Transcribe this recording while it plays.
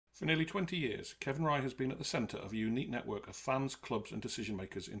For nearly 20 years, Kevin Rye has been at the centre of a unique network of fans, clubs and decision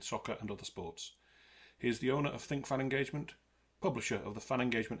makers in soccer and other sports. He is the owner of Think Fan Engagement, publisher of the Fan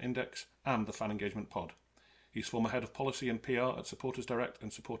Engagement Index and the Fan Engagement Pod. He's former head of policy and PR at Supporters Direct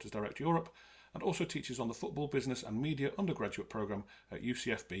and Supporters Direct Europe, and also teaches on the Football Business and Media undergraduate programme at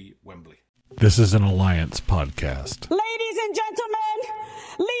UCFB Wembley. This is an Alliance podcast. Ladies and gentlemen,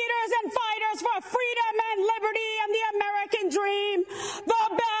 leaders and fighters for freedom and liberty and the American dream, the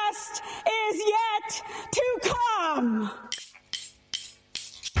best is yet to come.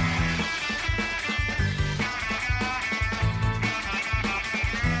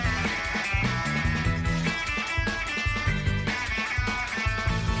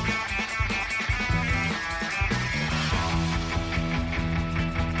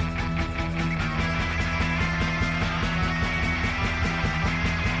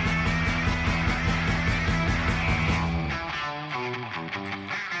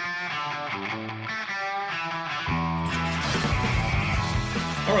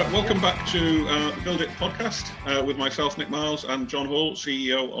 All right, welcome back to the Build It podcast with myself, Nick Miles, and John Hall,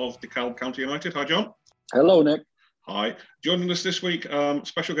 CEO of DeKalb County United. Hi, John. Hello, Nick. Hi. Joining us this week,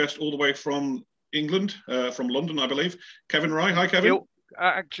 special guest all the way from England, from London, I believe, Kevin Rye. Hi, Kevin.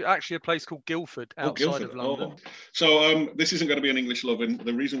 Actually, a place called Guildford, outside of London. Oh. So this isn't going to be an English loving.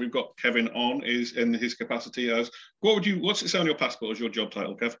 The reason we've got Kevin on is in his capacity as what's it say on your passport as your job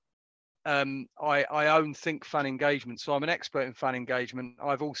title, Kev? I own Think Fan Engagement, so I'm an expert in fan engagement.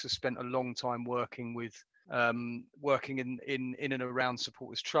 I've also spent a long time working in and around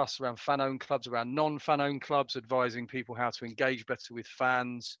Supporters Trust, around fan-owned clubs, around non-fan-owned clubs, advising people how to engage better with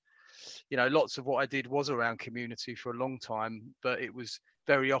fans. You know, lots of what I did was around community for a long time, but it was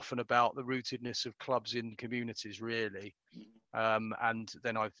very often about the rootedness of clubs in communities, really. And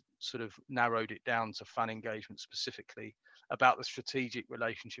then I've sort of narrowed it down to fan engagement specifically, about the strategic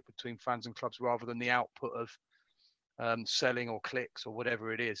relationship between fans and clubs rather than the output of selling or clicks or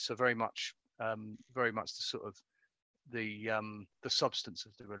whatever it is. So very much the sort of the substance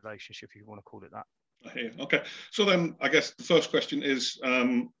of the relationship, if you want to call it that. Okay. So then I guess the first question is,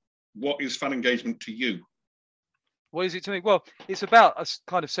 what is fan engagement to you? What is it to me? Well, it's about, as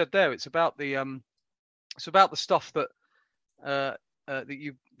kind of said there, it's about the stuff that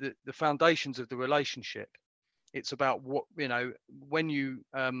the foundations of the relationship. It's about what, you know, when you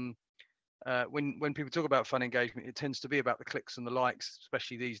when people talk about fan engagement, it tends to be about the clicks and the likes,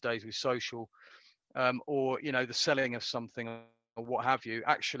 especially these days with social, or, you know, the selling of something or what have you.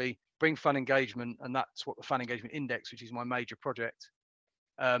 Actually bring fan engagement, and that's what the Fan Engagement Index, which is my major project,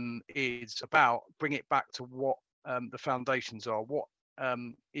 is about. Bring it back to what the foundations are. What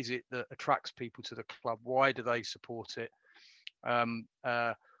is it that attracts people to the club? Why do they support it?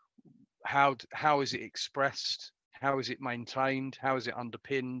 How is it expressed? How is it maintained? How is it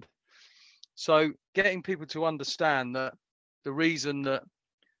underpinned? So getting people to understand that the reason that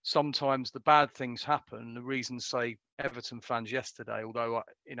sometimes the bad things happen, the reason, say, Everton fans yesterday, although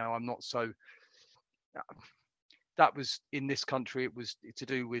I'm not so, that was in this country, it was to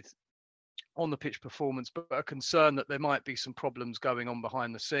do with on the pitch performance, but a concern that there might be some problems going on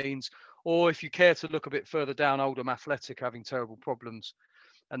behind the scenes, or if you care to look a bit further down, Oldham Athletic having terrible problems,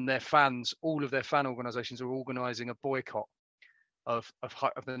 and their fans, all of their fan organisations are organising a boycott of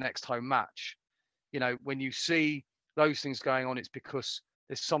the next home match. You know, when you see those things going on, it's because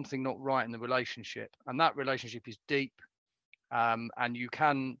there's something not right in the relationship, and that relationship is deep, and you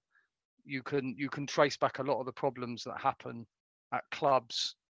can trace back a lot of the problems that happen at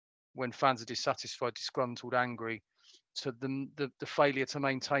clubs when fans are dissatisfied, disgruntled, angry, to the failure to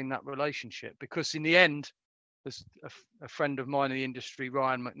maintain that relationship. Because in the end, as a friend of mine in the industry,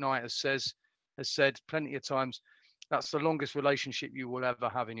 Ryan McKnight, has said plenty of times, that's the longest relationship you will ever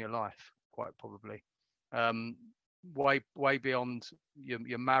have in your life, quite probably. Way beyond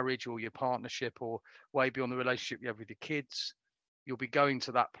your marriage or your partnership, or way beyond the relationship you have with your kids. You'll be going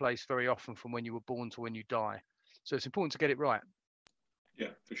to that place very often from when you were born to when you die. So it's important to get it right.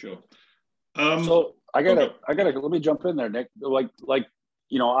 Yeah, for sure. So I gotta let me jump in there, Nick. Like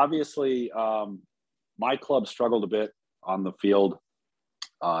you know, obviously, my club struggled a bit on the field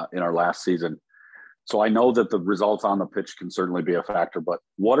in our last season. So I know that the results on the pitch can certainly be a factor, but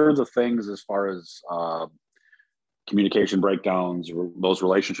what are the things as far as communication breakdowns, those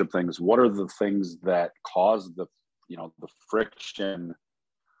relationship things? What are the things that cause the friction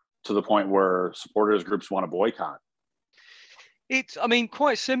to the point where supporters groups want to boycott?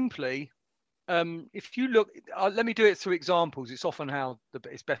 Quite simply, if you look, let me do it through examples. It's often how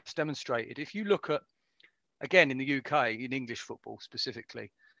it's best demonstrated. If you look at, again, in the UK, in English football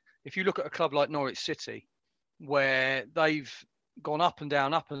specifically, if you look at a club like Norwich City, where they've gone up and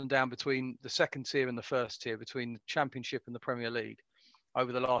down between the second tier and the first tier, between the Championship and the Premier League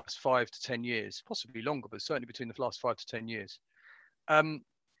over the last 5 to 10 years, possibly longer, but certainly between the last 5 to 10 years.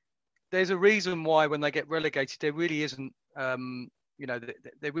 There's a reason why when they get relegated, there really isn't, there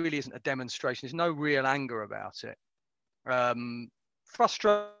really isn't a demonstration. There's no real anger about it.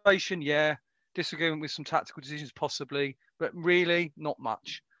 Frustration, yeah. Disagreement with some tactical decisions, possibly, but really not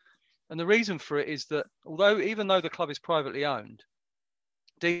much. And the reason for it is that even though the club is privately owned,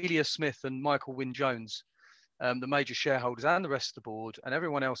 Delia Smith and Michael Wynne-Jones, the major shareholders and the rest of the board and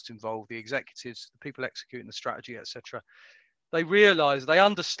everyone else involved, the executives, the people executing the strategy, etc., they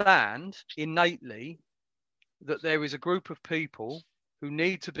understand innately that there is a group of people who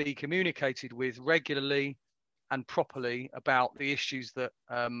need to be communicated with regularly and properly about the issues that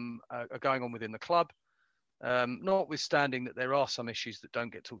are going on within the club. Notwithstanding that there are some issues that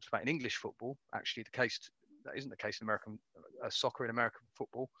don't get talked about in English football. Actually, that isn't the case in American soccer in American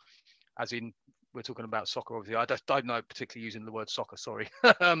football, as in we're talking about soccer. Obviously, I don't know particularly using the word soccer. Sorry,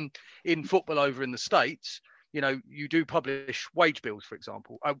 in football over in the States, you do publish wage bills, for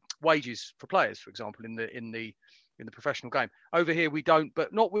example, wages for players, for example, in the professional game. Over here, we don't.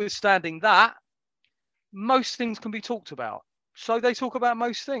 But notwithstanding that, most things can be talked about. So they talk about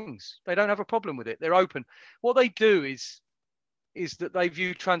most things. They don't have a problem with it. They're open. What they do is that they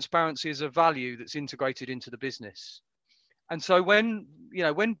view transparency as a value that's integrated into the business. And so when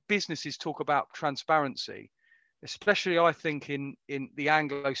businesses talk about transparency, especially I think in the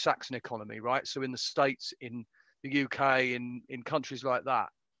Anglo-Saxon economy, right? So in the States, in the UK, in countries like that,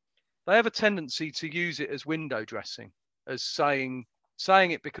 they have a tendency to use it as window dressing, as saying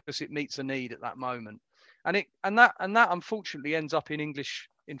it because it meets a need at that moment. And that unfortunately ends up in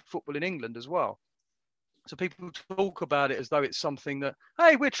football in England as well. So people talk about it as though it's something that,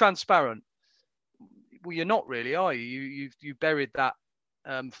 hey, we're transparent. Well, you're not really, are you? You buried that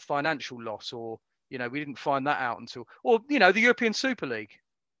financial loss, or we didn't find that out until, or the European Super League,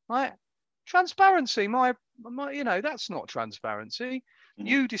 right? Transparency, that's not transparency. Mm-hmm.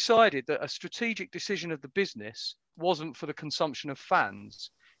 You decided that a strategic decision of the business wasn't for the consumption of fans.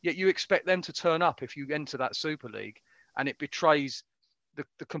 Yet you expect them to turn up if you enter that Super League, and it betrays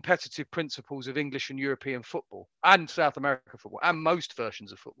the competitive principles of English and European football and South American football and most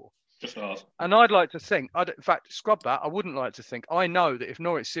versions of football. Just ask. And I'd like to think, in fact, scrub that. I wouldn't like to think. I know that if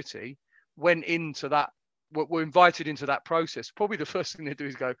Norwich City went into that, were invited into that process, probably the first thing they do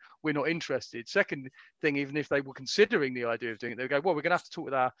is go, we're not interested. Second thing, even if they were considering the idea of doing it, they go, well, we're going to have to talk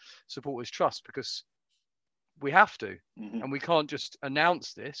with our supporters' trust because we have to, and we can't just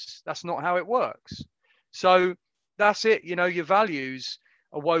announce this. That's not how it works. So that's it. Your values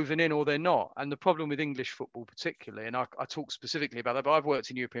are woven in or they're not. And the problem with English football particularly, and I talk specifically about that, but I've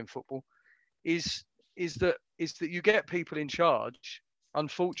worked in European football, is that you get people in charge,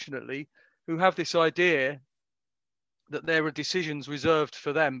 unfortunately, who have this idea that there are decisions reserved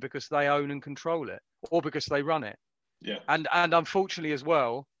for them because they own and control it, or because they run it. Yeah. And unfortunately as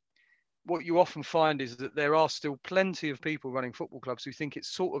well, what you often find is that there are still plenty of people running football clubs who think it's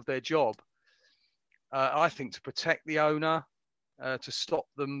sort of their job, I think, to protect the owner, to stop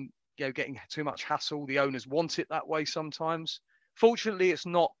them getting too much hassle. The owners want it that way sometimes. Fortunately, it's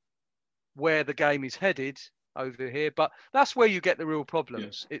not where the game is headed over here, but that's where you get the real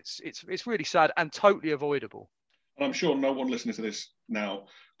problems. Yeah. It's really sad and totally avoidable. And I'm sure no one listening to this now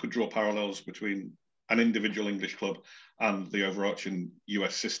could draw parallels between an individual English club and the overarching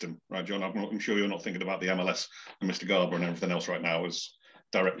US system, right, John? I'm sure you're not thinking about the MLS and Mr. Garber and everything else right now as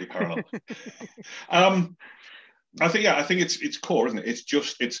directly parallel. I think it's core, isn't it?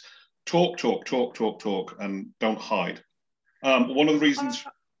 It's talk, and don't hide. One of the reasons,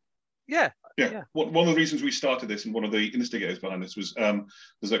 one of the reasons we started this, and one of the instigators behind this was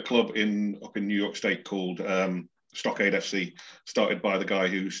there's a club up in New York State called Stockade FC, started by the guy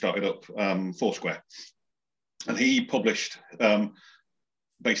who started up Foursquare, and he published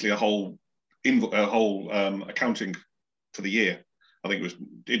basically a whole accounting for the year. I think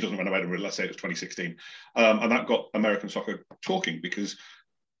it doesn't matter, let's say it was 2016, and that got American soccer talking, because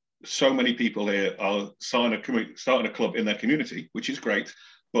so many people here are starting a club in their community, which is great,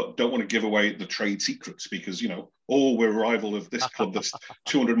 but don't want to give away the trade secrets because we're a rival of this club that's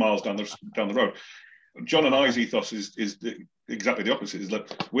 200 miles down the road. John and I's ethos is exactly the opposite. Is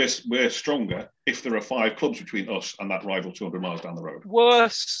that we're stronger if there are 5 clubs between us and that rival 200 miles down the road.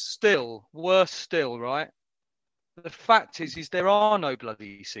 Worse still, right? The fact is there are no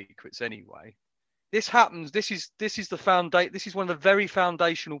bloody secrets anyway. This happens. This is the foundation. This is one of the very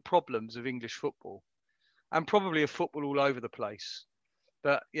foundational problems of English football, and probably of football all over the place.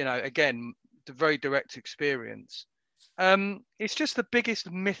 But again, the very direct experience it's just the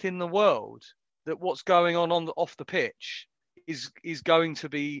biggest myth in the world that what's going on off the pitch is going to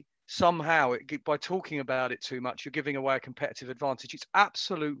be somehow, by talking about it too much, you're giving away a competitive advantage. It's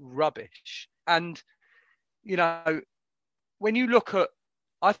absolute rubbish. And, you know, when you look at,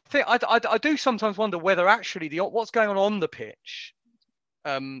 I think I do sometimes wonder whether actually what's going on the pitch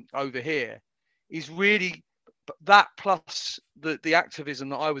over here is really that, plus the activism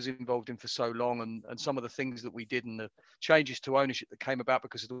that I was involved in for so long, and some of the things that we did, and the changes to ownership that came about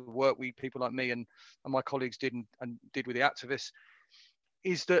because of the work people like me and my colleagues did with the activists,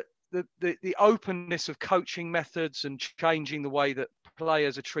 is that the openness of coaching methods and changing the way that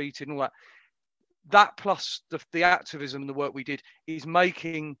players are treated and all that plus the activism and the work we did is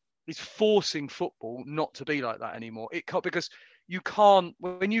forcing football not to be like that anymore. Because you can't,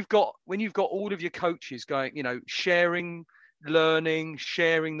 when you've got all of your coaches going, you know, sharing, learning,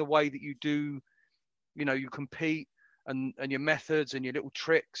 sharing the way that you do, you know, you compete and your methods and your little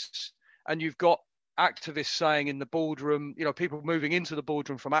tricks, and you've got activists saying in the boardroom, you know, people moving into the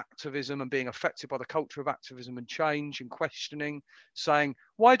boardroom from activism and being affected by the culture of activism and change and questioning, saying,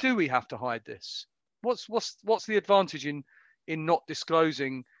 why do we have to hide this? What's the advantage in not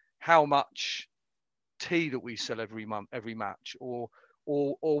disclosing how much tea that we sell every match, or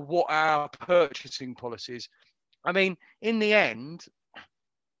what our purchasing policies? I mean, in the end,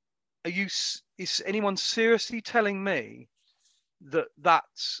 is anyone seriously telling me that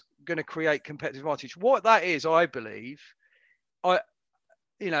that's going to create competitive advantage? What that is, I believe, I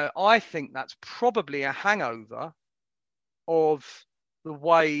think that's probably a hangover of the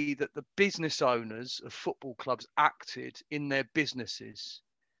way that the business owners of football clubs acted in their businesses,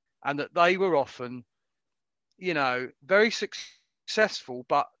 and that they were often, you know, very successful,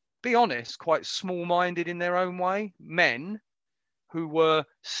 but be honest, quite small-minded in their own way, men who were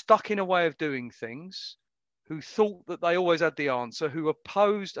stuck in a way of doing things, who thought that they always had the answer, who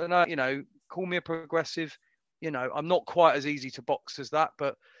opposed, and you know, call me a progressive, you know, I'm not quite as easy to box as that,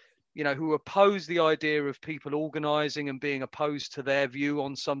 but, you know, who opposed the idea of people organising and being opposed to their view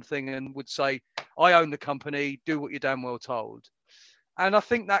on something, and would say, I own the company, do what you're damn well told. And I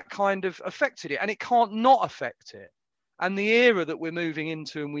think that kind of affected it, and it can't not affect it. And the era that we're moving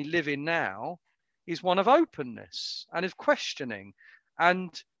into and we live in now is one of openness and of questioning, and,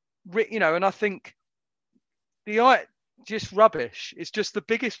 you know, and I think just rubbish. It's just the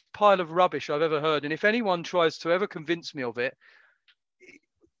biggest pile of rubbish I've ever heard. And if anyone tries to ever convince me of it,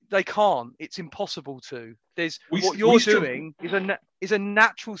 they can't. It's impossible to. What you're doing is a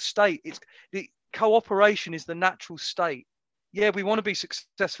natural state. It's the cooperation is the natural state. Yeah, we want to be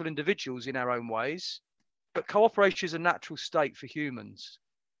successful individuals in our own ways, but cooperation is a natural state for humans.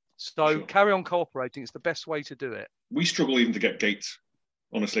 So carry on cooperating. It's the best way to do it. We struggle even to get gates.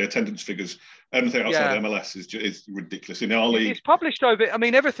 Honestly, attendance figures, anything outside MLS is ridiculous. In our league, it's published over. I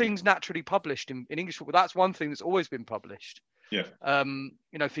mean, everything's naturally published in English football. That's one thing that's always been published. Yeah.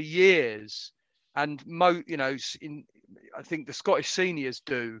 You know, for years, and you know, I think the Scottish seniors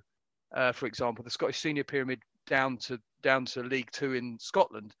do, for example, the Scottish senior pyramid down to League Two in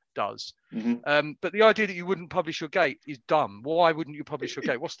Scotland does. Mm-hmm. But the idea that you wouldn't publish your gate is dumb. Why wouldn't you publish your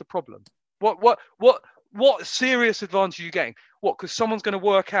gate? What's the problem? What serious advantage are you getting? What? Because someone's going to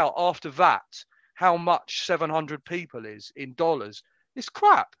work out after that how much 700 people is in dollars. It's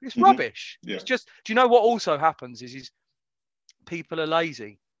crap. It's rubbish. Yeah. It's just. Do you know what also happens is people are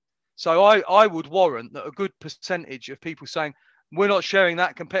lazy. So I would warrant that a good percentage of people saying we're not sharing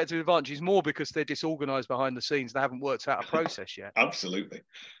that competitive advantage is more because they're disorganized behind the scenes. They haven't worked out a process yet. Absolutely.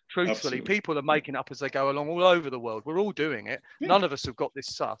 Truthfully, Absolutely. People are making up as they go along all over the world. We're all doing it. Yeah. None of us have got this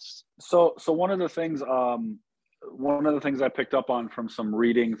sussed. So one of the things I picked up on from some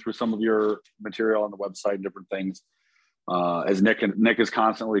reading through some of your material on the website and different things, as Nick is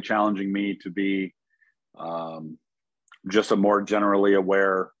constantly challenging me to be just a more generally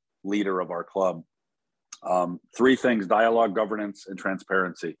aware leader of our club. 3 things: dialogue, governance, and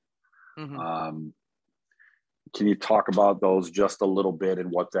transparency. Mm-hmm. Can you talk about those just a little bit and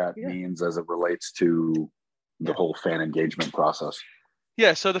what that means as it relates to the whole fan engagement process?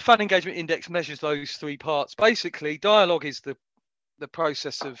 Yeah, so the Fan Engagement Index measures those 3 parts. Basically, dialogue is the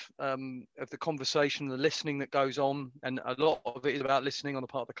process of the conversation, the listening that goes on, and a lot of it is about listening on the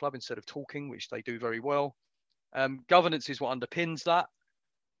part of the club instead of talking, which they do very well. Governance is what underpins that,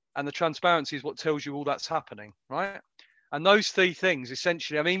 and the transparency is what tells you all that's happening, right? And those 3 things,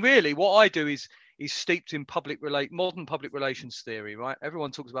 essentially, I mean, really, what I do is steeped in modern public relations theory, right?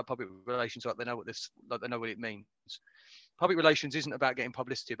 Everyone talks about public relations like they know what it means. Public relations isn't about getting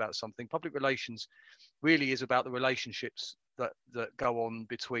publicity about something. Public relations really is about the relationships that go on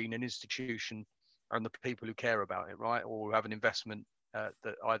between an institution and the people who care about it, right, or who have an investment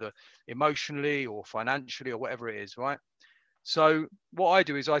that either emotionally or financially or whatever it is, right? So what I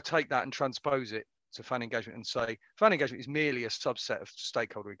do is I take that and transpose it to fan engagement and say fan engagement is merely a subset of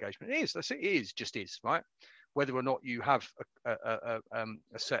stakeholder engagement. It is, just is, right? Whether or not you have a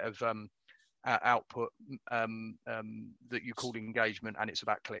set of output that you call engagement and it's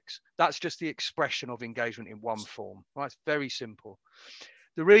about clicks. That's just the expression of engagement in one form, right? It's very simple.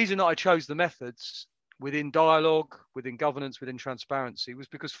 The reason that I chose the methods within dialogue, within governance, within transparency was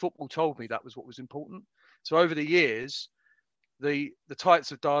because football told me that was what was important. So over the years, the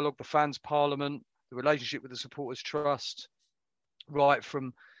types of dialogue, the fans parliament, the relationship with the supporters trust, right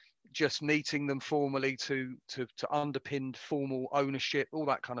from just meeting them formally to underpinned formal ownership, all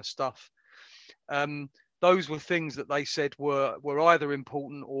that kind of stuff. Those were things that they said were either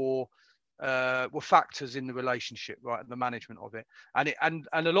important or were factors in the relationship, right, and the management of it. And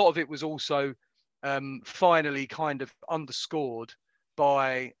a lot of it was also finally kind of underscored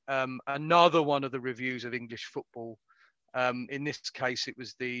by another one of the reviews of English football. In this case, it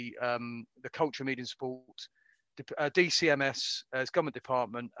was the Culture, Media and Sport, DCMS, government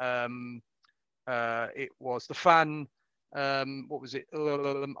department. It was the fan. What was it?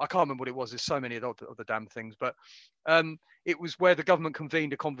 I can't remember what it was. There's so many of the damn things, but it was where the government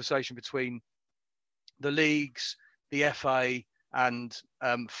convened a conversation between the leagues, the FA, and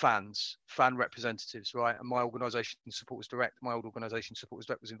fan representatives, right? And my organisation, Supporters Direct, my old organisation, Supporters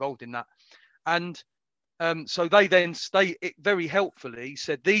Direct, was involved in that. And so they very helpfully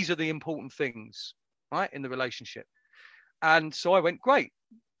said, these are the important things, right, in the relationship. And so I went, great.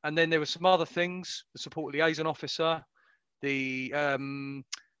 And then there were some other things, the support liaison officer, the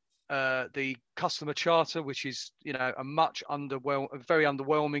customer charter, which is, you know, a very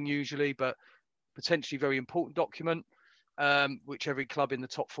underwhelming usually, but potentially very important document, which every club in the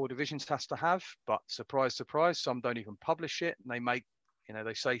top 4 divisions has to have. But surprise, surprise, some don't even publish it. And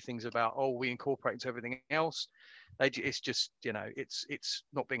they say things about, oh, we incorporate into everything else. It's just, you know, it's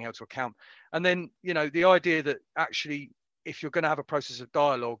not being held to account. And then, you know, the idea that actually, if you're going to have a process of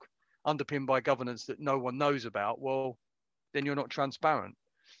dialogue underpinned by governance that no one knows about, well, then you're not transparent.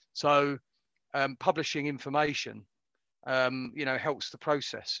 So publishing information, you know, helps the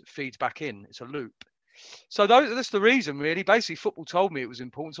process, it feeds back in. It's a loop. So that's the reason, really. Basically, football told me it was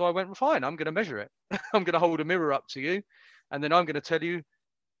important, so I went, fine, I'm going to measure it. I'm going to hold a mirror up to you, and then I'm going to tell you,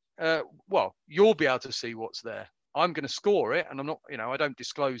 well, you'll be able to see what's there. I'm going to score it, and I'm not, you know, I don't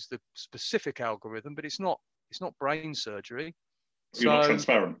disclose the specific algorithm, but it's not brain surgery. You're not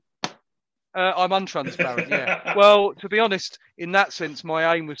transparent. I'm untransparent, yeah. Well, to be honest, in that sense,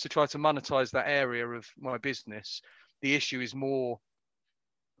 my aim was to try to monetize that area of my business. The issue is more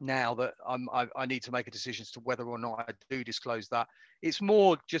now that I need to make a decision as to whether or not I do disclose that. It's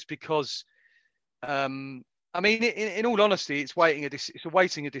more just because, I mean, in all honesty, it's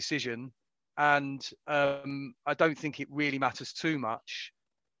awaiting a decision, and I don't think it really matters too much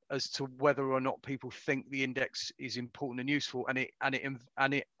as to whether or not people think the index is important and useful, and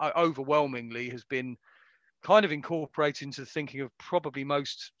it overwhelmingly has been kind of incorporated into the thinking of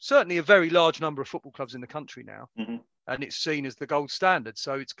certainly a very large number of football clubs in the country now. Mm-hmm. And it's seen as the gold standard.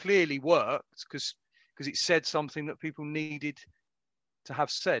 So it's clearly worked because it said something that people needed to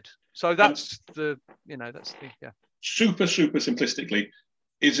have said. So that's yeah. Super simplistically,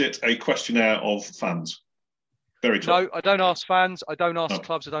 is it a questionnaire of fans? Very top. No, I don't ask fans. I don't ask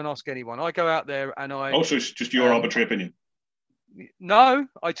clubs. I don't ask anyone. I go out there and Also, it's just your arbitrary opinion. No,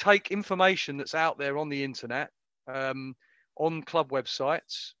 I take information that's out there on the internet, on club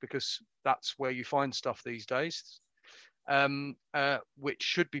websites, because that's where you find stuff these days, which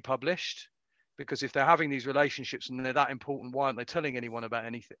should be published. Because if they're having these relationships and they're that important, why aren't they telling anyone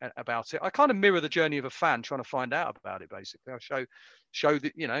about it? I kind of mirror the journey of a fan trying to find out about it. Basically, I show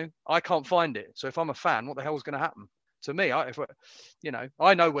that, you know, I can't find it. So if I'm a fan, what the hell is going to happen to me?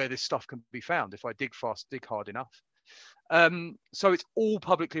 I know where this stuff can be found if I dig hard enough. So it's all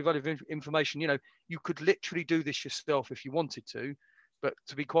publicly available information. You know, you could literally do this yourself if you wanted to, but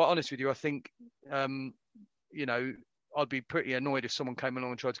to be quite honest with you, I think, you know, I'd be pretty annoyed if someone came along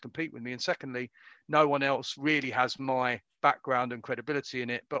and tried to compete with me. And secondly, no one else really has my background and credibility in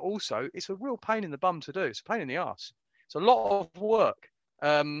it. But also, it's a real pain in the bum to do. It's a pain in the arse. It's a lot of work.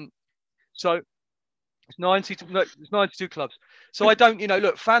 So it's 92 clubs. So I don't, you know,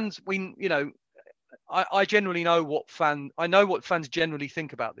 look, fans, I generally know what fans generally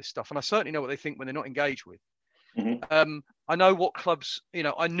think about this stuff. And I certainly know what they think when they're not engaged with. Mm-hmm. I know what clubs, you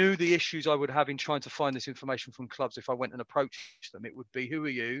know, I knew the issues I would have in trying to find this information from clubs if I went and approached them. It would be, who are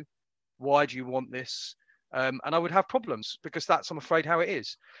you? Why do you want this? and I would have problems because that's, I'm afraid, how it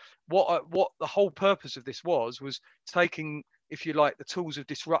is. What the whole purpose of this was taking, if you like, the tools of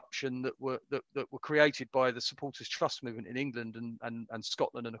disruption that were created by the Supporters Trust movement in England and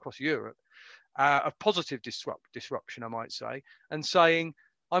Scotland and across Europe, a positive disruption, I might say, and saying,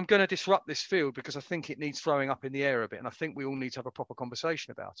 I'm going to disrupt this field because I think it needs throwing up in the air a bit, and I think we all need to have a proper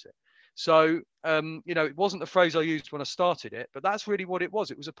conversation about it. So, it wasn't the phrase I used when I started it, but that's really what it was.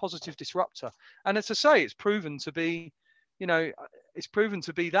 It was a positive disruptor. And as I say, it's proven to be,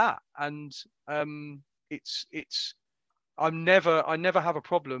 that. And I never have a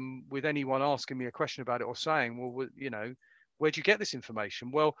problem with anyone asking me a question about it or saying, well, where'd you get this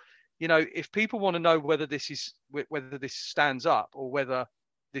information? Well, if people want to know whether this stands up or whether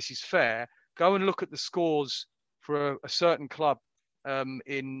this is fair, go and look at the scores for a certain club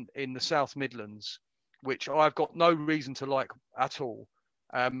in the South Midlands, which I've got no reason to like at all.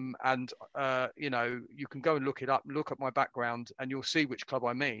 You can go and look it up, look at my background, and you'll see which club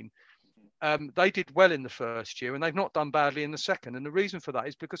I mean. They did well in the first year, and they've not done badly in the second. And the reason for that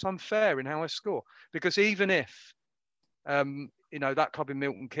is because I'm fair in how I score. Because even if, that club in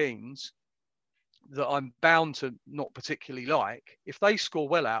Milton Keynes that I'm bound to not particularly like, if they score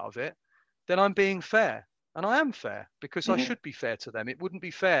well out of it, then I'm being fair. And I am fair because I should be fair to them. It wouldn't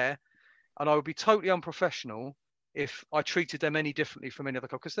be fair, and I would be totally unprofessional if I treated them any differently from any other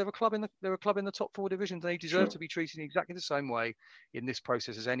club, because they're a club in the top 4 divisions. They deserve to be treated in exactly the same way in this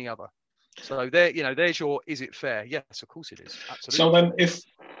process as any other. So there's your, is it fair? Yes, of course it is. Absolutely. So then,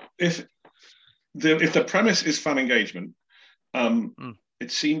 if the premise is fan engagement,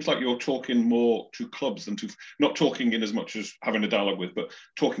 it seems like you're talking more to clubs than to, not talking in as much as having a dialogue with, but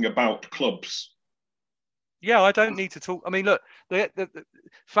talking about clubs. Yeah, I don't need to talk. I mean, look, the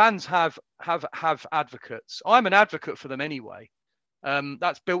fans have advocates. I'm an advocate for them anyway.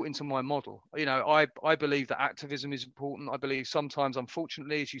 That's built into my model. I believe that activism is important. I believe sometimes,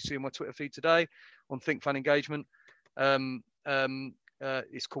 unfortunately, as you see on my Twitter feed today, on Think Fan Engagement,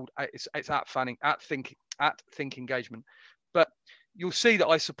 it's called it's at Think Engagement. But you'll see that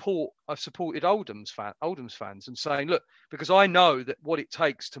I've supported Oldham's fans and saying, look, because I know that what it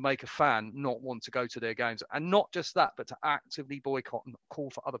takes to make a fan not want to go to their games, and not just that, but to actively boycott and call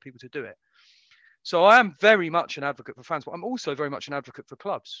for other people to do it. So I am very much an advocate for fans, but I'm also very much an advocate for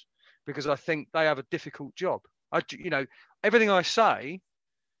clubs, because I think they have a difficult job. Everything I say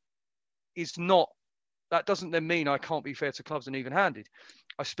is not, that doesn't then mean I can't be fair to clubs and even-handed.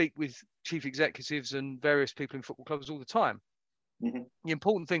 I speak with chief executives and various people in football clubs all the time. Mm-hmm. The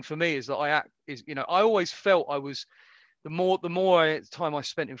important thing for me is that I always felt I was, the more time I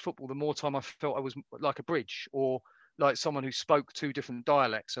spent in football, the more time I felt I was like a bridge, or like someone who spoke 2 different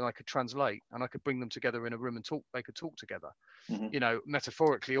dialects, and I could translate and I could bring them together in a room and talk. They could talk together,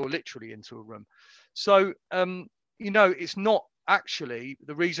 metaphorically or literally into a room. So, it's not actually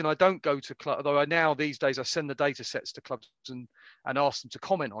the reason I don't go to clubs, although now these days I send the data sets to clubs and ask them to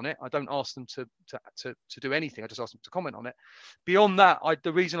comment on it. I don't ask them to do anything. I just ask them to comment on it. Beyond that,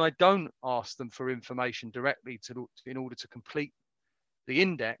 the reason I don't ask them for information directly in order to complete the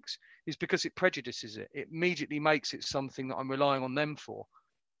index is because it prejudices it. It immediately makes it something that I'm relying on them for.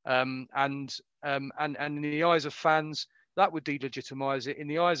 And in the eyes of fans, that would delegitimize it. In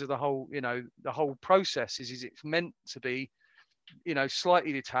the eyes of the whole process is it's meant to be,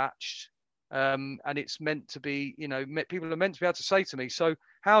 slightly detached. And it's meant to be, people are meant to be able to say to me, so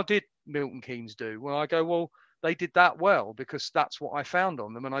how did Milton Keynes do? Well, I go, well, they did that well because that's what I found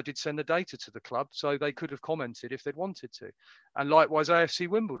on them. And I did send the data to the club, so they could have commented if they'd wanted to. And likewise, AFC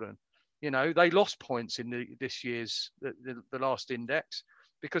Wimbledon, they lost points in this year's, the last index,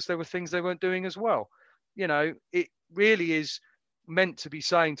 because there were things they weren't doing as well. It really is meant to be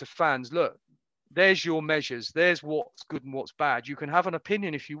saying to fans, look, there's your measures. There's what's good and what's bad. You can have an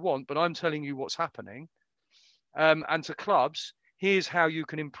opinion if you want, but I'm telling you what's happening. And to clubs, here's how you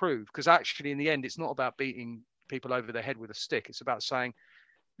can improve. Because actually, in the end, it's not about beating people over the head with a stick. It's about saying,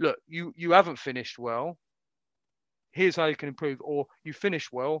 look, you haven't finished well. Here's how you can improve. Or you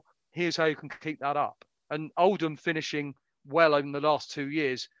finished well. Here's how you can keep that up. And Oldham finishing well in the last 2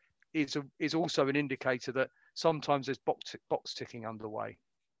 years is also an indicator that sometimes there's box ticking underway.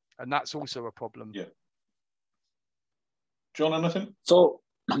 And that's also a problem. Yeah. John, anything? So,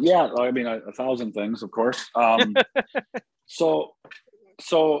 yeah, I mean, 1,000 things, of course. So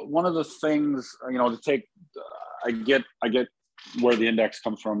one of the things, to take, I get where the index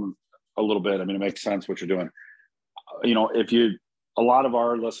comes from a little bit. I mean, it makes sense what you're doing. A lot of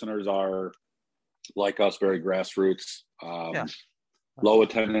our listeners are like us, very grassroots, low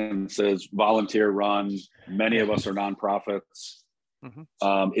attendances, volunteer run. Many of us are nonprofits.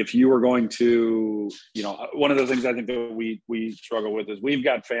 If you were going to, one of the things I think that we struggle with is we've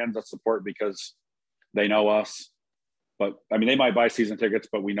got fans that support because they know us, but I mean, they might buy season tickets,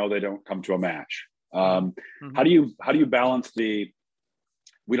 but we know they don't come to a match. How do you balance this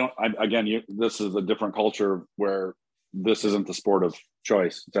is a different culture where this isn't the sport of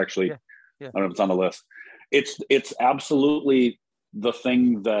choice. It's actually, I don't know if it's on the list. It's absolutely the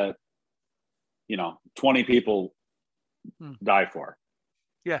thing that, 20 people die for.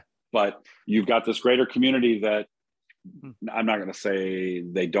 Yeah. But you've got this greater community that I'm not going to say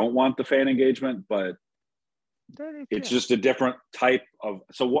they don't want the fan engagement, but it's just a different type of,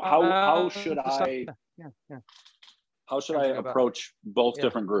 so how should I approach both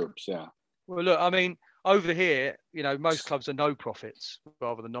different groups? Yeah. Well, look, I mean, over here, most clubs are no profits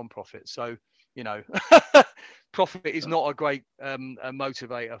rather than non-profits. So, profit is not a great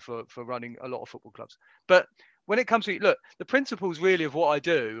motivator for running a lot of football clubs. But when it comes to, look, the principles really of what I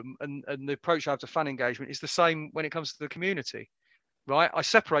do and the approach I have to fan engagement is the same when it comes to the community, right? I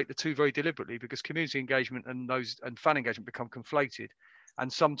separate the two very deliberately because community engagement and fan engagement become conflated.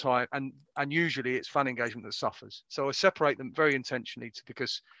 And sometimes, and usually it's fan engagement that suffers. So I separate them very intentionally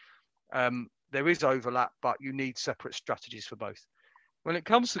because there is overlap, but you need separate strategies for both. When it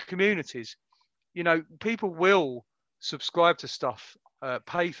comes to communities, people will subscribe to stuff,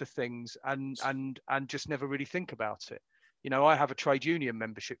 pay for things, and just never really think about it. I have a trade union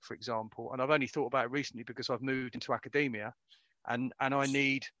membership, for example, and I've only thought about it recently because I've moved into academia, and I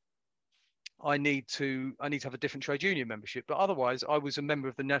need to have a different trade union membership. But otherwise, I was a member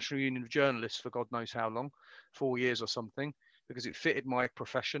of the National Union of Journalists for God knows how long, 4 years or something, because it fitted my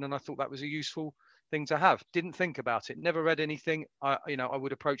profession, and I thought that was a useful thing to have. Didn't think about it. Never read anything. I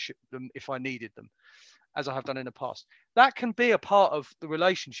would approach them if I needed them, as I have done in the past. That can be a part of the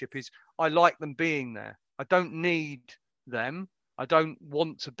relationship. Is I like them being there. I don't need them. I don't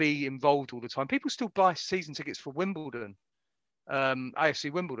want to be involved all the time. People still buy season tickets for Wimbledon, AFC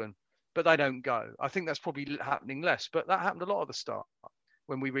Wimbledon, but they don't go. I think that's probably happening less, but that happened a lot at the start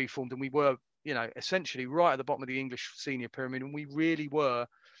when we reformed, and we were, essentially right at the bottom of the English senior pyramid, and we really were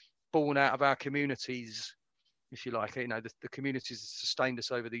born out of our communities, if you like. The communities that sustained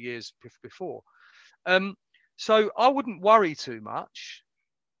us over the years before. So I wouldn't worry too much.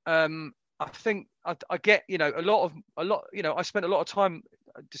 I think I get, a lot. I spent a lot of time,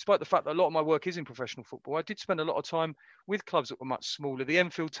 despite the fact that a lot of my work is in professional football, I did spend a lot of time with clubs that were much smaller. The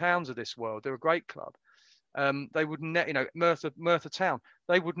Enfield Towns of this world, they're a great club. They would, Merthyr Town,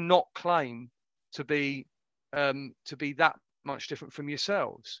 they would not claim to be that much different from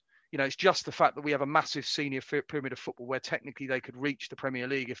yourselves. It's just the fact that we have a massive senior pyramid of football where technically they could reach the Premier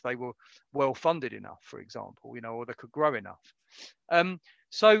League if they were well funded enough, for example, or they could grow enough.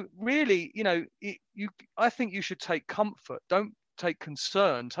 So really, I think you should take comfort. Don't take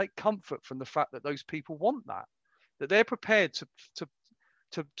concern. Take comfort from the fact that those people want that they're prepared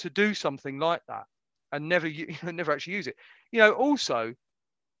to do something like that and never actually use it. Also,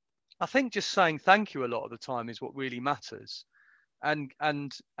 I think just saying thank you a lot of the time is what really matters. And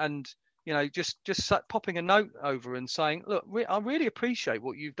just popping a note over and saying, look, I really appreciate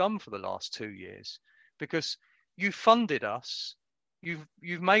what you've done for the last 2 years, because you've funded us, you've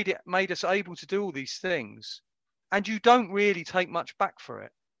made us able to do all these things, and you don't really take much back for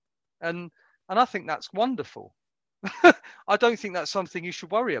it. And I think that's wonderful. I don't think that's something you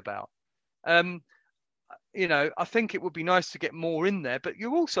should worry about. I think it would be nice to get more in there, but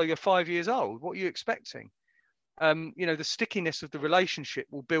you're 5 years old. What are you expecting? The stickiness of the relationship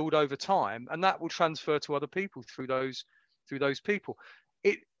will build over time, and that will transfer to other people through those people.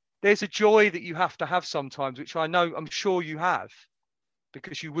 There's a joy that you have to have sometimes, which I'm sure you have,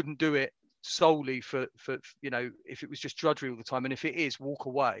 because you wouldn't do it solely for if it was just drudgery all the time. And if it is, walk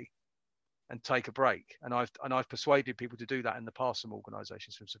away and take a break. And I've persuaded people to do that in the past, some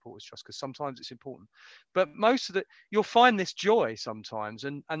organisations, from Supporters Trust, because sometimes it's important. But most of you'll find this joy sometimes,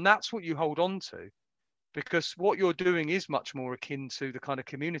 and that's what you hold on to. Because what you're doing is much more akin to the kind of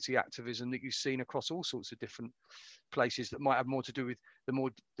community activism that you've seen across all sorts of different places that might have more to do with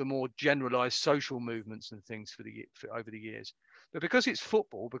the more generalized social movements and things for over the years. But because it's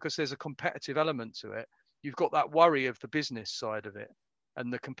football, because there's a competitive element to it, you've got that worry of the business side of it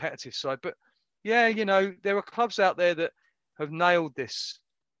and the competitive side. But yeah, there are clubs out there that have nailed this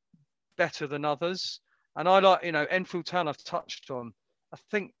better than others. And I like, Enfield Town I've touched on. I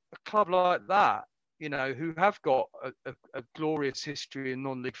think a club like that, who have got a glorious history in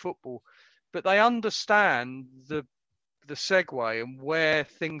non-league football, but they understand the segue and where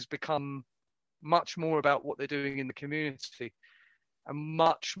things become much more about what they're doing in the community and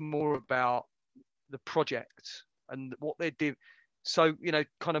much more about the project and what they're doing. So,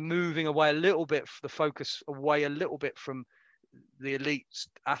 kind of moving away a little bit, the focus away a little bit from the elite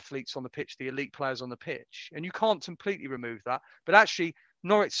athletes on the pitch, the elite players on the pitch. And you can't completely remove that. But actually,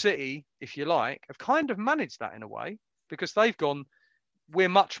 Norwich City, if you like, have kind of managed that in a way, because they've gone, we're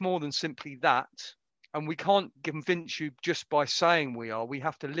much more than simply that. And we can't convince you just by saying we are. We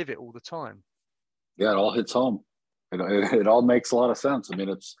have to live it all the time. Yeah, it all hits home. It all makes a lot of sense. I mean,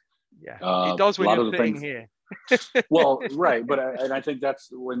 it's it does when you're sitting here. Well, right, but and I think that's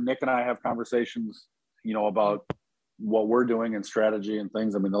when Nick and I have conversations, about what we're doing and strategy and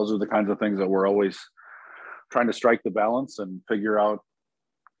things. I mean, those are the kinds of things that we're always trying to strike the balance and figure out,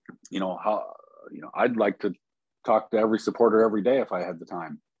 how, I'd like to talk to every supporter every day if I had the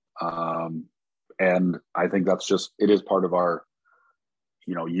time. And I think it is part of our,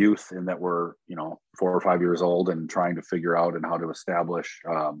 youth, in that we're, 4 or 5 years old and trying to figure out and how to establish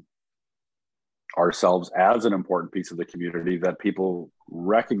ourselves as an important piece of the community that people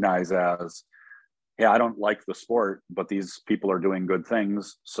recognize as, hey, I don't like the sport, but these people are doing good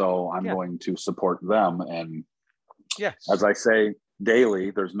things, so I'm going to support them. And as I say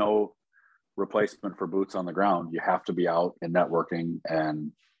daily, there's no replacement for boots on the ground. You have to be out and networking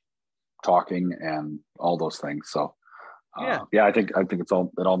and talking and all those things. So I think it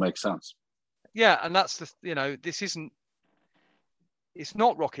all makes sense. Yeah, and that's it's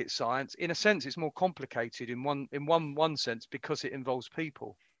not rocket science. In a sense, it's more complicated in one sense, because it involves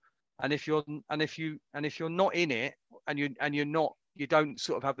people. And if you're not in it, and you don't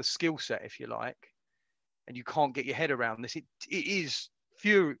sort of have the skill set, if you like, and you can't get your head around this, it is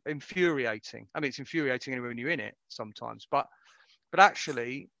infuriating. I mean, it's infuriating anyway when you're in it sometimes, but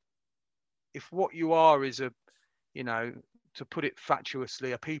actually, if what you are is to put it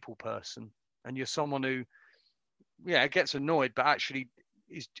fatuously, a people person, and you're someone who gets annoyed, but actually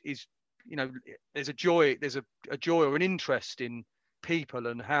is there's a joy or an interest in people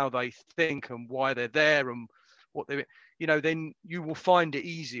and how they think and why they're there and what they then you will find it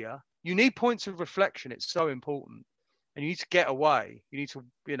easier. You need points of reflection. It's so important, and you need to get away. You need to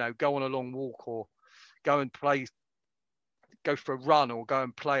go on a long walk, or go for a run, or go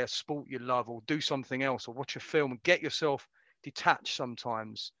and play a sport you love, or do something else, or watch a film, and get yourself detached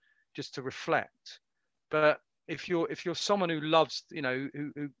sometimes, just to reflect. But if you're someone who loves,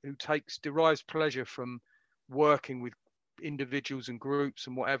 who derives pleasure from working with individuals and groups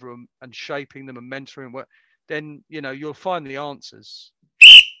and whatever, and shaping them and mentoring, then you'll find the answers.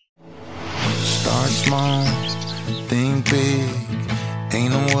 Start small, think big.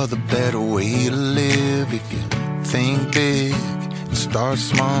 Ain't no other better way to live. If you think big and start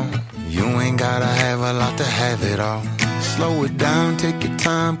small, you ain't gotta have a lot to have it all. Slow it down, take your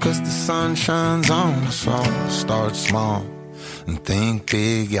time, 'cause the sun shines on us all. Start small and think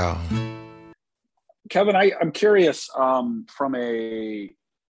big, y'all. Kevin, I'm curious, from a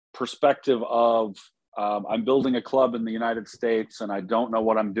perspective of, I'm building a club in the United States, and I don't know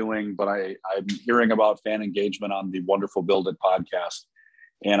what I'm doing, but I'm hearing about fan engagement on the Wonderful Build It podcast,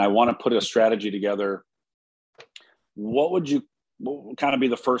 and I want to put a strategy together. What would kind of be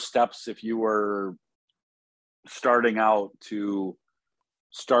the first steps if you were starting out to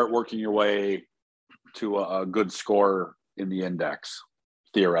start working your way to a good score in the index,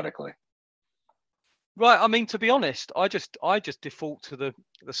 theoretically? Right. I mean, to be honest, I just default to the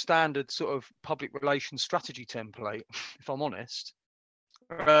standard sort of public relations strategy template, if I'm honest.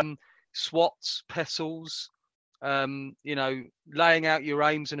 SWOTs, PESTLs, laying out your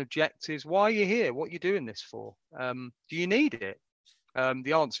aims and objectives. Why are you here? What are you doing this for? Do you need it?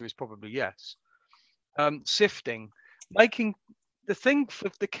 The answer is probably yes. Sifting, making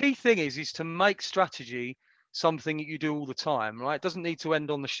the key thing is to make strategy something that you do all the time, right? It doesn't need to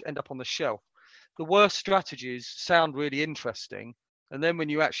end up on the shelf. The worst strategies sound really interesting, and then when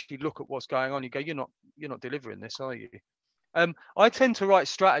you actually look at what's going on, you go, you're not delivering this, are you? I tend to write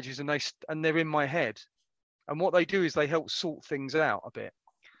strategies, and they're in my head, and what they do is they help sort things out a bit,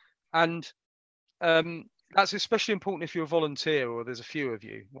 and that's especially important if you're a volunteer or there's a few of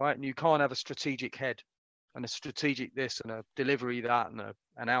you, right? And you can't have a strategic head and a strategic this and a delivery that and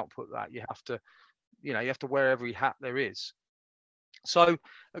an output that. You have to wear every hat there is. So,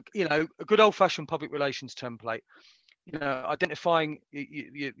 a good old-fashioned public relations template, identifying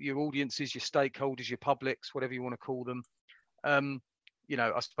your audiences, your stakeholders, your publics, whatever you want to call them.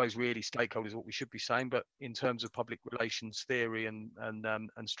 I suppose really stakeholders is what we should be saying, but in terms of public relations theory and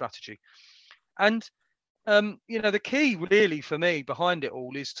strategy. And, the key really for me behind it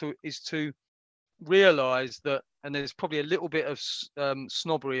all is to realize that, and there's probably a little bit of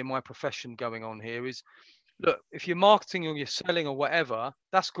snobbery in my profession going on here, is, look, if you're marketing or you're selling or whatever,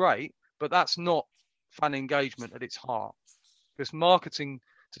 that's great, but that's not fan engagement at its heart. because marketing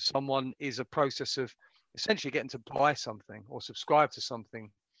to someone is a process of essentially getting to buy something or subscribe to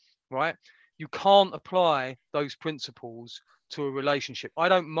something, right? You can't apply those principles to a relationship. I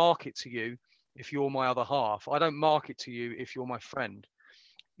don't market to you if you're my other half. I don't market to you if you're my friend.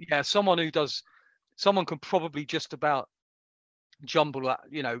 Yeah, someone can probably just about jumble that,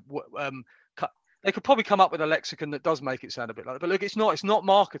 they could probably come up with a lexicon that does make it sound a bit like that. But look, it's not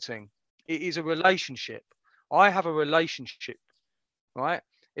marketing. It is a relationship. I have a relationship, right?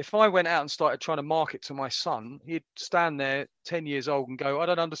 If I went out and started trying to market to my son, he'd stand there 10 years old and go, I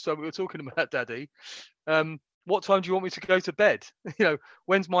don't understand what you're talking about, Daddy. What time do you want me to go to bed?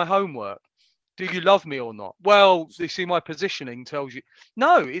 When's my homework? Do you love me or not? Well, you see, my positioning tells you.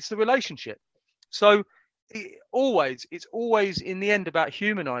 No, it's the relationship. So it's always in the end about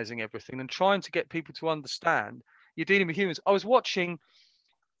humanizing everything and trying to get people to understand you're dealing with humans. I was watching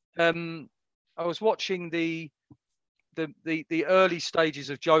the early stages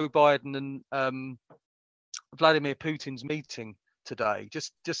of Joe Biden and Vladimir Putin's meeting today,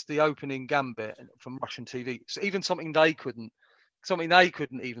 just the opening gambit from Russian TV. So even something they couldn't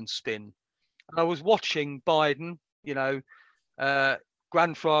even spin. And I was watching Biden,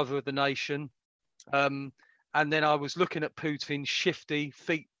 grandfather of the nation, and then I was looking at Putin, shifty,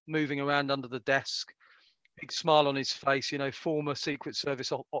 feet moving around under the desk, big smile on his face, former Secret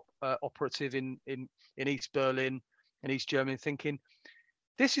Service operative in East Berlin and East Germany, thinking,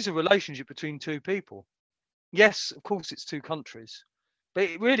 this is a relationship between two people. Yes, of course, it's two countries, but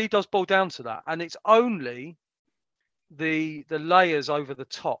it really does boil down to that. And it's only the layers over the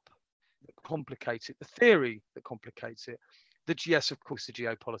top that complicate it, the theory that complicates it. Yes, of course, the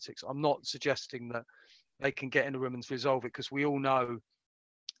geopolitics. I'm not suggesting that they can get in a room and resolve it, because we all know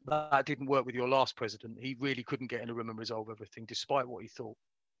that didn't work with your last president. He really couldn't get in a room and resolve everything, despite what he thought.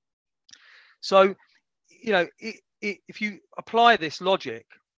 So, if you apply this logic,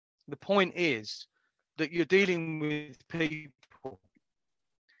 the point is that you're dealing with people.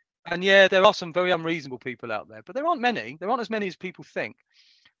 And yeah, there are some very unreasonable people out there, but there aren't many. There aren't as many as people think.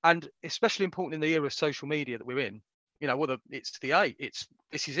 And especially important in the era of social media that we're in.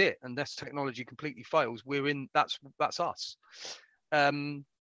 This is it. Unless technology completely fails, that's us.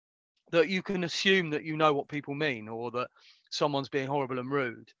 That you can assume that you know what people mean, or that someone's being horrible and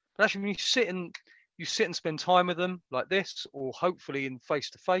rude. But actually, when you sit and spend time with them like this, or hopefully in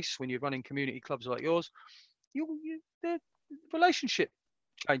face to face when you're running community clubs like yours, the relationship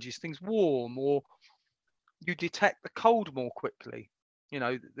changes, things warm, or you detect the cold more quickly.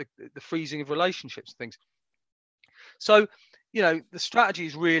 The freezing of relationships, things. So, the strategy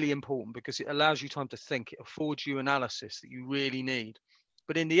is really important because it allows you time to think. It affords you analysis that you really need.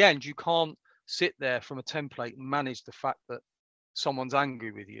 But in the end, you can't sit there from a template and manage the fact that someone's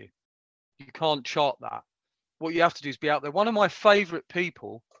angry with you. You can't chart that. What you have to do is be out there. One of my favorite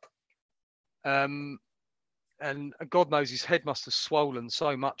people, and God knows his head must have swollen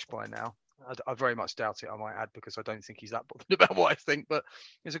so much by now. I very much doubt it, I might add, because I don't think he's that bothered about what I think. But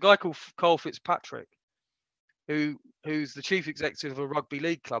there's a guy called Carl Fitzpatrick, who's the chief executive of a rugby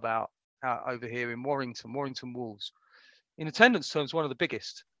league club out over here in Warrington Wolves. In attendance terms, one of the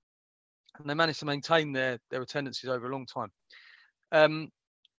biggest, and they managed to maintain their attendances over a long time.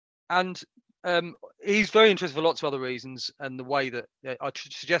 He's very interested for lots of other reasons, and the way that I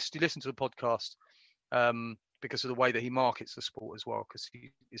suggest you listen to the podcast because of the way that he markets the sport as well, because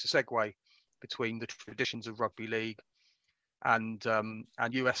it's a segue between the traditions of rugby league and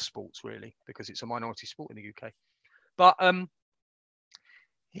US sports, really, because it's a minority sport in the UK. But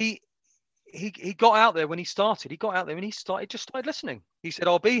he got out there when he started. Just started listening. He said,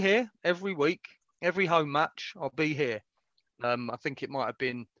 I'll be here every week, every home match, I'll be here. I think it might have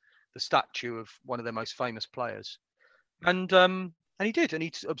been the statue of one of their most famous players. And he did, and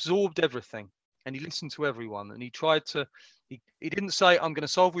he absorbed everything, and he listened to everyone, and he tried to, he didn't say, I'm going to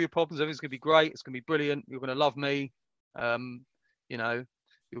solve all your problems, everything's going to be great, it's going to be brilliant, you're going to love me, you're going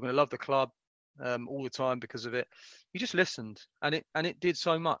to love the club all the time because of it. He just listened, and it did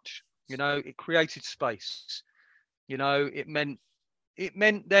so much. It created space. It meant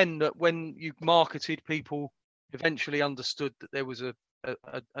then that when you marketed, people eventually understood that there was an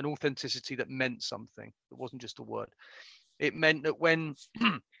authenticity that meant something. It wasn't just a word. It meant that when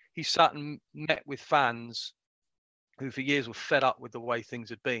he sat and met with fans who for years were fed up with the way things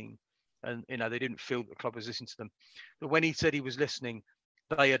had been, and they didn't feel that the club was listening to them, but when he said he was listening,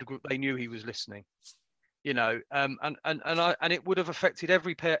 they knew he was listening. And it would have affected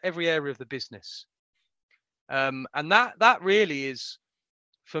every area of the business. And that really is,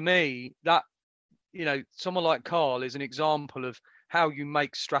 for me, that, someone like Carl is an example of how you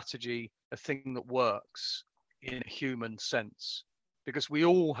make strategy a thing that works. in a human sense, because we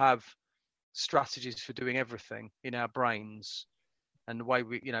all have strategies for doing everything in our brains, and the way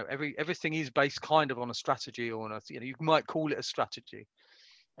we, everything is based kind of on a strategy, or on a, you might call it a strategy,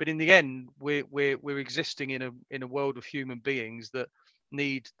 but in the end, we're existing in a world of human beings that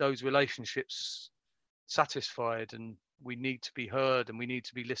need those relationships satisfied, and we need to be heard, and we need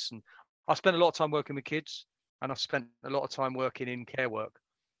to be listened. I spent a lot of time working with kids, and I've spent a lot of time working in care work,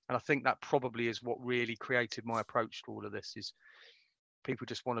 and I think that probably is what really created my approach to all of this. Is people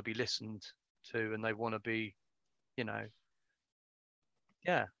just want to be listened to, and they want to be,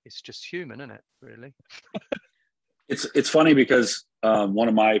 it's just human, isn't it? Really. It's funny because one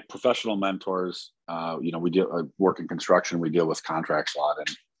of my professional mentors, we work in construction, we deal with contracts a lot, and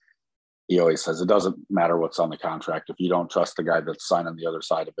he always says it doesn't matter what's on the contract. If you don't trust the guy that's signing the other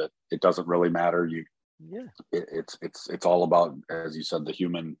side of it, it doesn't really matter. It's all about, as you said, the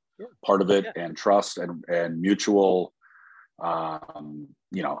human part of it, and trust and mutual,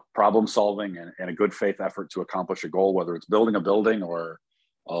 problem solving and a good faith effort to accomplish a goal, whether it's building a building or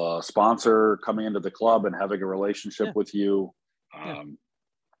a sponsor coming into the club and having a relationship with you.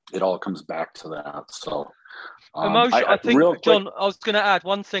 It all comes back to that. So I think, John, I was going to add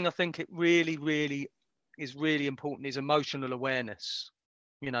one thing. I think it really, really is really important is emotional awareness.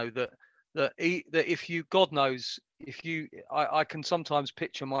 That if you, God knows, I can sometimes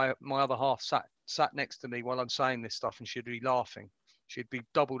picture my other half sat next to me while I'm saying this stuff, and she'd be laughing. She'd be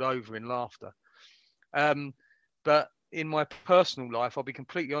doubled over in laughter. But in my personal life, I'll be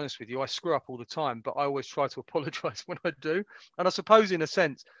completely honest with you, I screw up all the time, but I always try to apologize when I do. And I suppose in a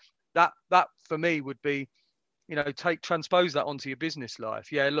sense that for me would be, transpose that onto your business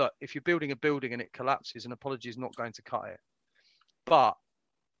life. Yeah, look, if you're building a building and it collapses, an apology is not going to cut it. But,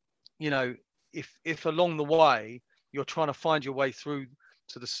 if along the way you're trying to find your way through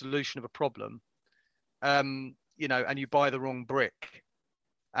to the solution of a problem, and you buy the wrong brick,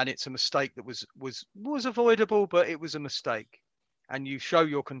 and it's a mistake that was avoidable, but it was a mistake, and you show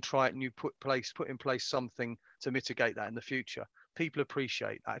you're contrite and you put in place something to mitigate that in the future, people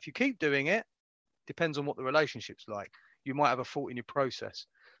appreciate that. If you keep doing it, depends on what the relationship's like. You might have a fault in your process,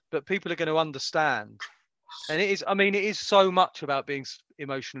 but people are going to understand. And it is so much about being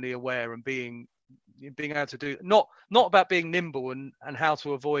emotionally aware and being able to do, not about being nimble and how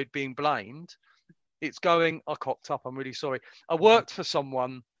to avoid being blamed. It's going, I cocked up, I'm really sorry. I worked for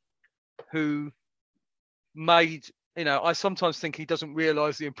someone who made, I sometimes think he doesn't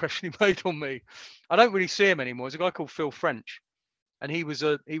realise the impression he made on me. I don't really see him anymore. There's a guy called Phil French, and he was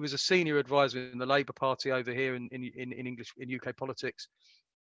a senior advisor in the Labour Party over here in UK politics.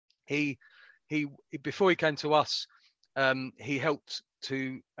 He before he came to us, he helped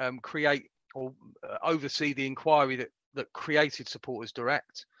to create or oversee the inquiry that created Supporters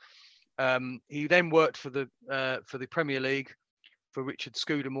Direct. He then worked for the Premier League for Richard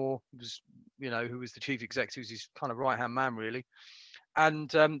Scudamore, who was the chief executive, his kind of right-hand man, really. And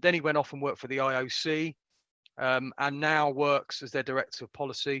then he went off and worked for the IOC, and now works as their director of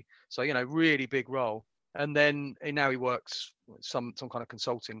policy. So, really big role. And then now he works some kind of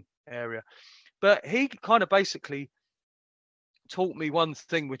consulting area. But he kind of basically taught me one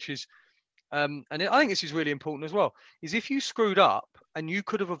thing, which is, and I think this is really important as well, is if you screwed up and you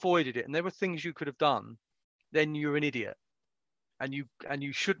could have avoided it, and there were things you could have done, then you're an idiot, and you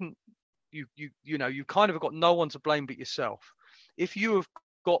shouldn't. You kind of have got no one to blame but yourself. If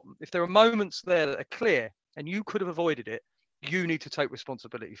there are moments there that are clear and you could have avoided it, you need to take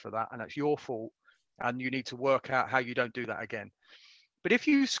responsibility for that, and that's your fault, and you need to work out how you don't do that again. But if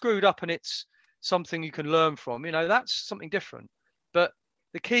you screwed up and it's something you can learn from, that's something different. But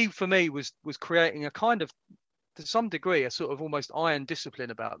the key for me was creating a kind of, to some degree, a sort of almost iron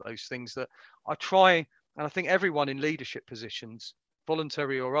discipline about those things that I try, and I think everyone in leadership positions,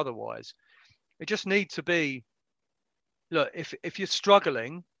 voluntary or otherwise, it just needs to be, look, if you're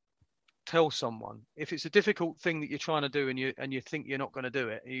struggling, tell someone. If it's a difficult thing that you're trying to do and you think you're not going to do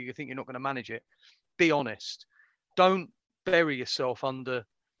it, you think you're not going to manage it, be honest. Don't bury yourself under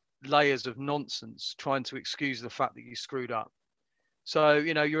layers of nonsense trying to excuse the fact that you screwed up. So,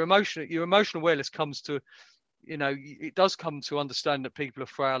 your emotional awareness comes to, it does come to understand that people are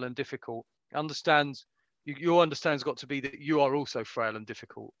frail and difficult. Your understanding's got to be that you are also frail and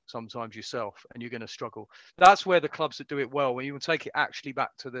difficult sometimes yourself, and you're going to struggle. That's where the clubs that do it well, when you will take it actually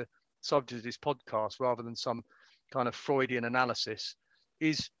back to the subject of this podcast rather than some kind of Freudian analysis,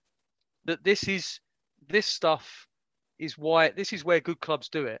 is that this stuff is why this is where good clubs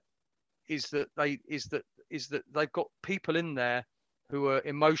do it. Is that they've got people in there who are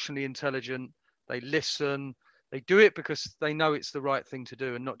emotionally intelligent. They listen. They do it because they know it's the right thing to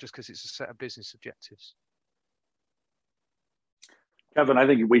do, and not just because it's a set of business objectives. Kevin, I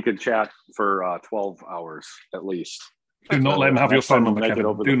think we could chat for 12 hours at least. Do not let him have your phone number,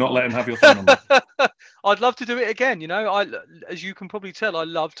 Kevin. Do not let him have your phone number. I'd love to do it again. You know, as you can probably tell, I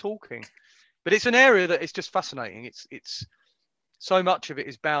love talking, but it's an area that is just fascinating. It's so much of it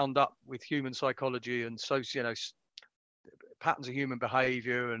is bound up with human psychology and patterns of human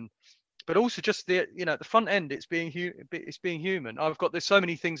behaviour, but also just the front end. It's being human. There's so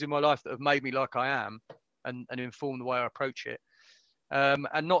many things in my life that have made me like I am, and inform the way I approach it.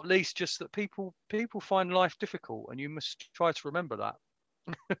 And not least just that people find life difficult, and you must try to remember that.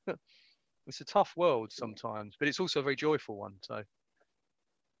 It's a tough world sometimes, but it's also a very joyful one. So,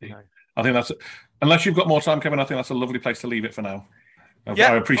 I think that's, unless you've got more time, Kevin, I think that's a lovely place to leave it for now. I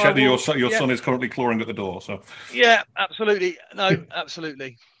appreciate that your son is currently clawing at the door. So yeah, absolutely. No,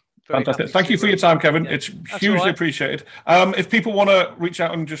 absolutely. Very fantastic. Thank you for your time, Kevin. It's hugely appreciated. If people want to reach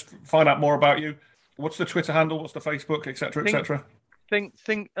out and just find out more about you, what's the Twitter handle? What's the Facebook, etc., etc.?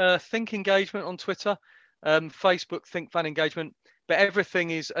 Think Engagement on Twitter, Facebook Think Fan Engagement, but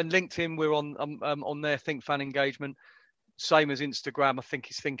everything is, and LinkedIn we're on there, Think Fan Engagement, same as Instagram. I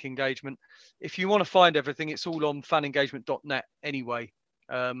think is Think Engagement. If you want to find everything, it's all on fanengagement.net anyway,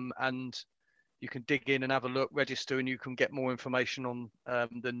 and you can dig in and have a look, register, and you can get more information on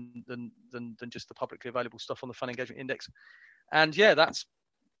than just the publicly available stuff on the Fan Engagement Index. And yeah, that's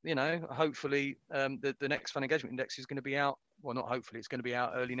hopefully the next Fan Engagement Index is going to be out. Well, not hopefully, it's going to be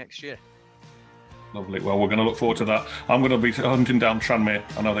out early next year. Lovely. Well, we're going to look forward to that. I'm going to be hunting down Tranmere.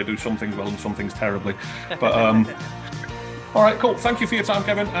 I know they do some things well and some things terribly. But all right, cool. Thank you for your time,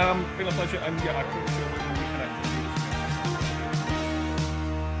 Kevin. Been a pleasure. And yeah, I'm pretty sure we will reconnect.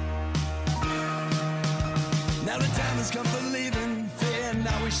 Now the time has come for leaving. Fear,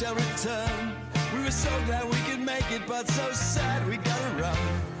 now we shall return. We were so glad we could make it, but so sad we gotta run.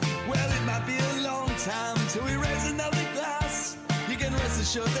 Well, it might be a long time till we raise another glass. You can rest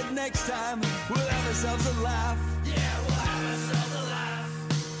assured that next time we'll have ourselves a laugh. Yeah, we'll have ourselves a laugh.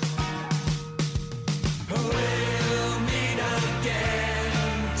 Away.